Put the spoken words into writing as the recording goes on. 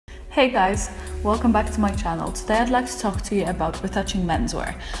Hey guys, welcome back to my channel. Today I'd like to talk to you about retouching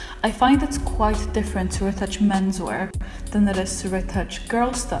menswear. I find it's quite different to retouch menswear than it is to retouch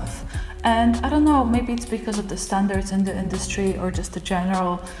girl stuff. And I don't know, maybe it's because of the standards in the industry or just the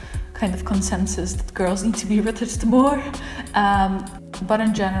general kind of consensus that girls need to be retouched more. But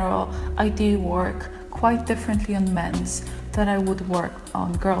in general, I do work quite differently on men's than I would work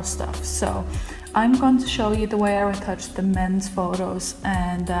on girl stuff. So I'm going to show you the way I retouch the men's photos,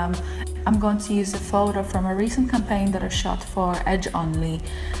 and I'm going to use a photo from a recent campaign that I shot for Edge Only.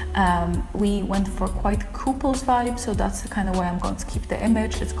 We went for quite couples vibe, so that's the kind of way I'm going to keep the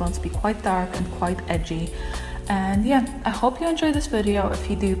image. It's going to be quite dark and quite edgy. And yeah, I hope you enjoyed this video. If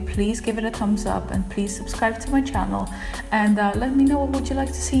you do, please give it a thumbs up and please subscribe to my channel, and let me know what would you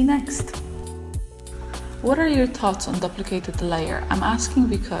like to see next. What are your thoughts on duplicated layer? I'm asking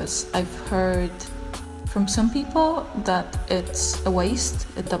because I've heard from some people that it's a waste,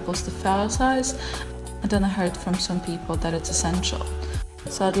 it doubles the file size, and then I heard from some people that it's essential.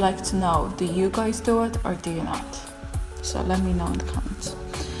 So I'd like to know, do you guys do it or do you not? So let me know in the comments.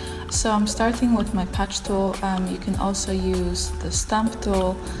 So I'm starting with my patch tool. You can also use the stamp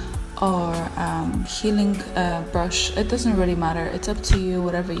tool or healing brush. It doesn't really matter, it's up to you,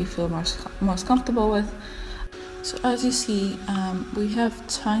 whatever you feel most comfortable with. So as you see, we have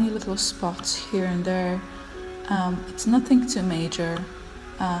tiny little spots here and there. It's nothing too major,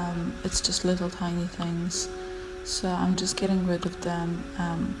 it's just little tiny things. So I'm just getting rid of them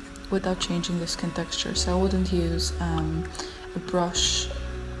without changing the skin texture. So I wouldn't use a brush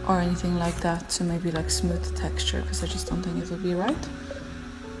or anything like that to maybe like smooth the texture, because I just don't think it would be right.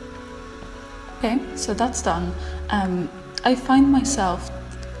 Okay, so that's done. I find myself,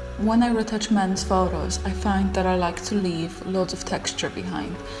 when I retouch men's photos, I find that I like to leave loads of texture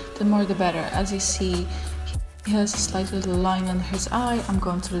behind. The more the better. As you see, he has a slight little line under his eye. I'm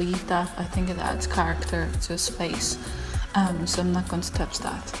going to leave that. I think it adds character to his face. So I'm not going to touch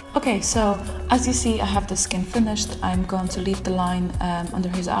that. Okay, so as you see, I have the skin finished. I'm going to leave the line under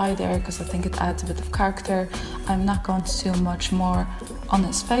his eye there because I think it adds a bit of character. I'm not going to do much more on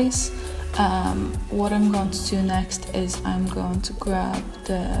his face. What I'm going to do next is I'm going to grab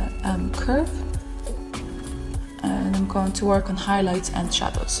the curve and I'm going to work on highlights and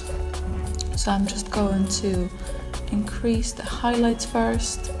shadows. So I'm just going to increase the highlights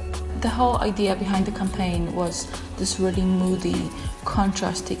first. The whole idea behind the campaign was this really moody,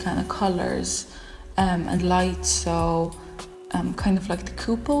 contrasty kind of colors and light, so kind of like the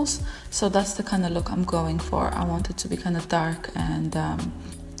couples. So that's the kind of look I'm going for. I want it to be kind of dark and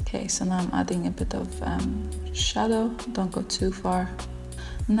okay, so now I'm adding a bit of shadow, don't go too far.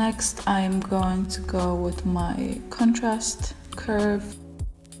 Next, I'm going to go with my contrast curve.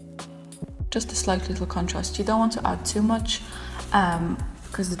 Just a slight little contrast. You don't want to add too much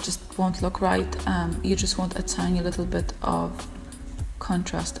because it just won't look right. You just want a tiny little bit of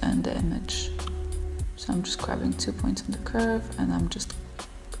contrast in the image. So I'm just grabbing 2 points on the curve and I'm just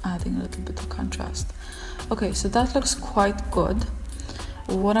adding a little bit of contrast. Okay, so that looks quite good.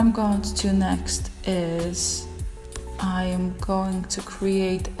 What I'm going to do next is I am going to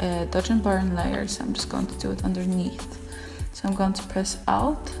create a dodge and burn layer. So I'm just going to do it underneath. So I'm going to press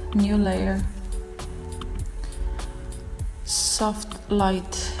Alt, new layer, soft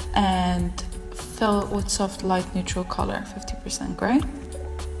light, and fill with soft light neutral color, 50% gray.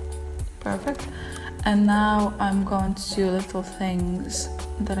 Perfect. And now I'm going to do little things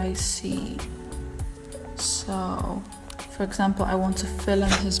that I see. So for example, I want to fill in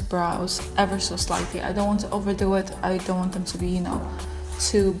his brows ever so slightly. I don't want to overdo it. I don't want them to be,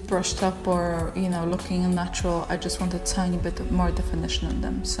 too brushed up or, looking unnatural. I just want a tiny bit of more definition in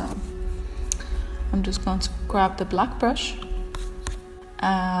them. So I'm just going to grab the black brush.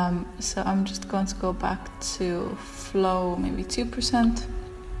 So I'm just going to go back to flow, maybe 2%.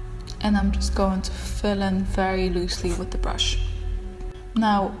 And I'm just going to fill in very loosely with the brush.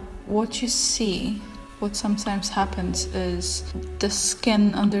 Now, what you see, what sometimes happens is the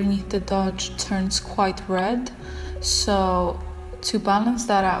skin underneath the dodge turns quite red. So to balance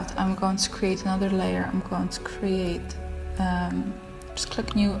that out, I'm going to create another layer. I'm going to create, just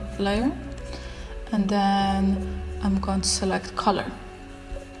click new layer, and then I'm going to select color.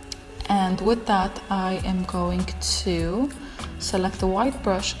 And with that, I am going to select the white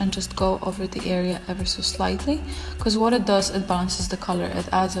brush and just go over the area ever so slightly, because what it does, it balances the color, it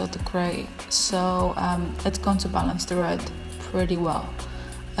adds out the gray, so it's going to balance the red pretty well.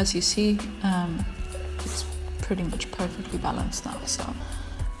 As you see, it's pretty much perfectly balanced now. So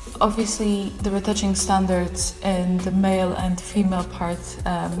obviously the retouching standards in the male and female part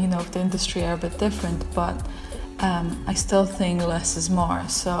of the industry are a bit different, but I still think less is more.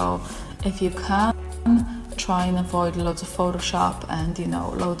 So if you can, try and avoid loads of Photoshop and, you know,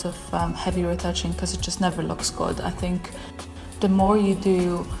 loads of heavy retouching, because it just never looks good. I think the more you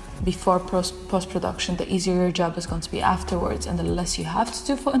do before post-production, the easier your job is going to be afterwards, and the less you have to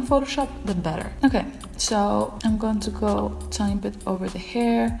do in Photoshop, the better. Okay, so I'm going to go a tiny bit over the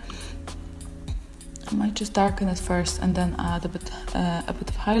hair. I might just darken it first and then add a bit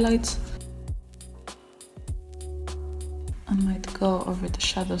of highlights. I might go over the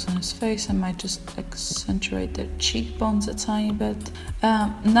shadows on his face. I might just accentuate the cheekbones a tiny bit.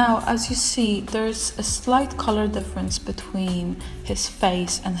 Now, as you see, there's a slight color difference between his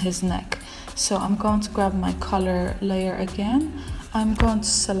face and his neck. So I'm going to grab my color layer again. I'm going to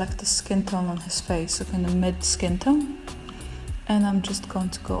select the skin tone on his face, so kind of mid skin tone. And I'm just going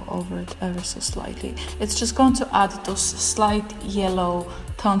to go over it ever so slightly. It's just going to add those slight yellow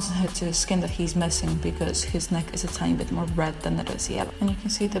tones to his skin that he's missing, because his neck is a tiny bit more red than it is yellow. And you can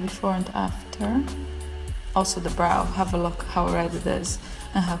see the before and after. Also the brow, have a look how red it is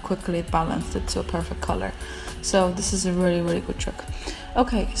and how quickly it balanced it to a perfect color. So this is a really, really good trick.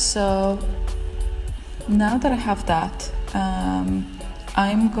 Okay, so now that I have that,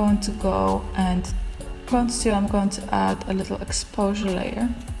 I'm going to go and I'm going to add a little exposure layer,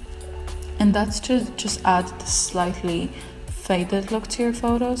 and that's to just add the slightly faded look to your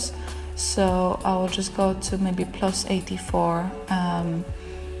photos. So I will just go to maybe +84 and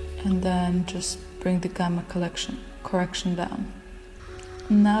then just bring the gamma correction down.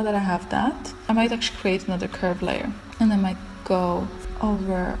 Now that I have that, I might actually create another curve layer, and I might go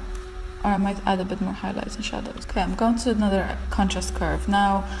over, or I might add a bit more highlights and shadows. Okay, I'm going to another contrast curve.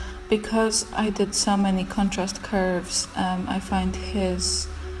 Now, because I did so many contrast curves, I find his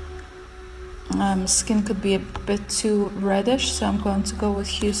skin could be a bit too reddish, so I'm going to go with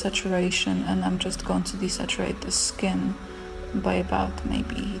hue saturation, and I'm just going to desaturate the skin by about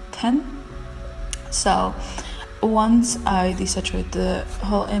maybe 10. So once I desaturate the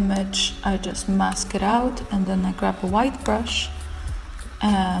whole image, I just mask it out, and then I grab a white brush,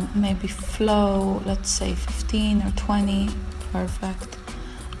 maybe flow, let's say 15 or 20, perfect.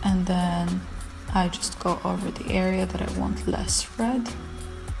 And then I just go over the area that I want less red,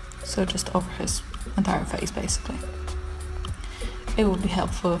 so just over his entire face basically. It would be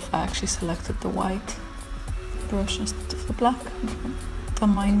helpful if I actually selected the white brush instead of the black.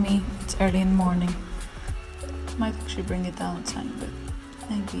 Don't mind me, it's early in the morning. Might actually bring it down a tiny bit,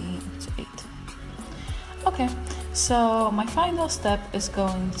 maybe to 8. Okay, so my final step is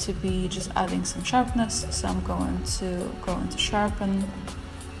going to be just adding some sharpness. So I'm going to go into sharpen,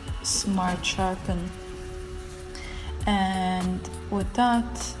 smart sharpen, and with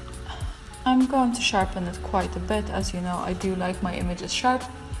that I'm going to sharpen it quite a bit. As you know, I do like my images sharp.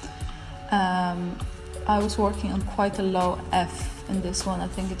 I was working on quite a low f in this one. I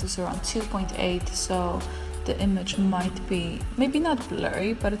think it was around 2.8, so the image might be maybe not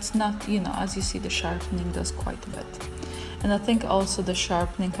blurry, but it's not, you know, as you see, the sharpening does quite a bit. And I think also the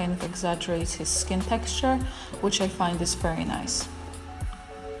sharpening kind of exaggerates his skin texture, which I find is very nice.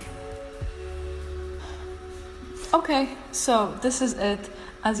 Okay, so this is it.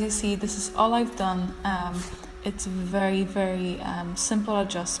 As you see, this is all I've done. It's very, very simple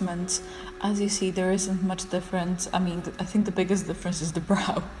adjustments. As you see, there isn't much difference. I mean, I think the biggest difference is the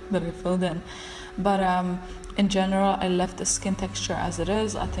brow that I filled in. But in general, I left the skin texture as it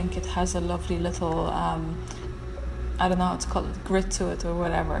is. I think it has a lovely little, I don't know how to call it, grit to it or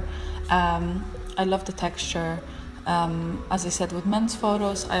whatever. I love the texture. As I said, with men's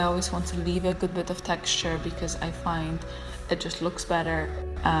photos, I always want to leave a good bit of texture because I find it just looks better,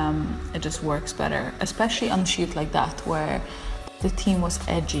 it just works better, especially on a shoot like that where the theme was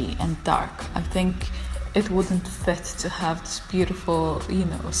edgy and dark. I think it wouldn't fit to have this beautiful, you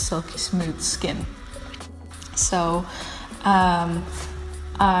know, silky smooth skin. So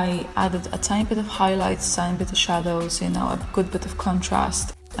I added a tiny bit of highlights, a tiny bit of shadows, you know, a good bit of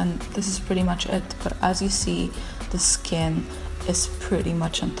contrast, and this is pretty much it. But as you see, the skin is pretty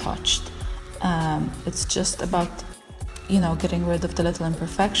much untouched. It's just about, you know, getting rid of the little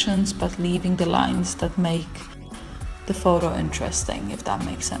imperfections, but leaving the lines that make the photo interesting, if that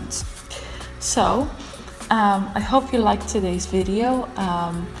makes sense. So I hope you liked today's video,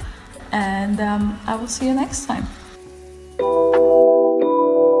 and I will see you next time.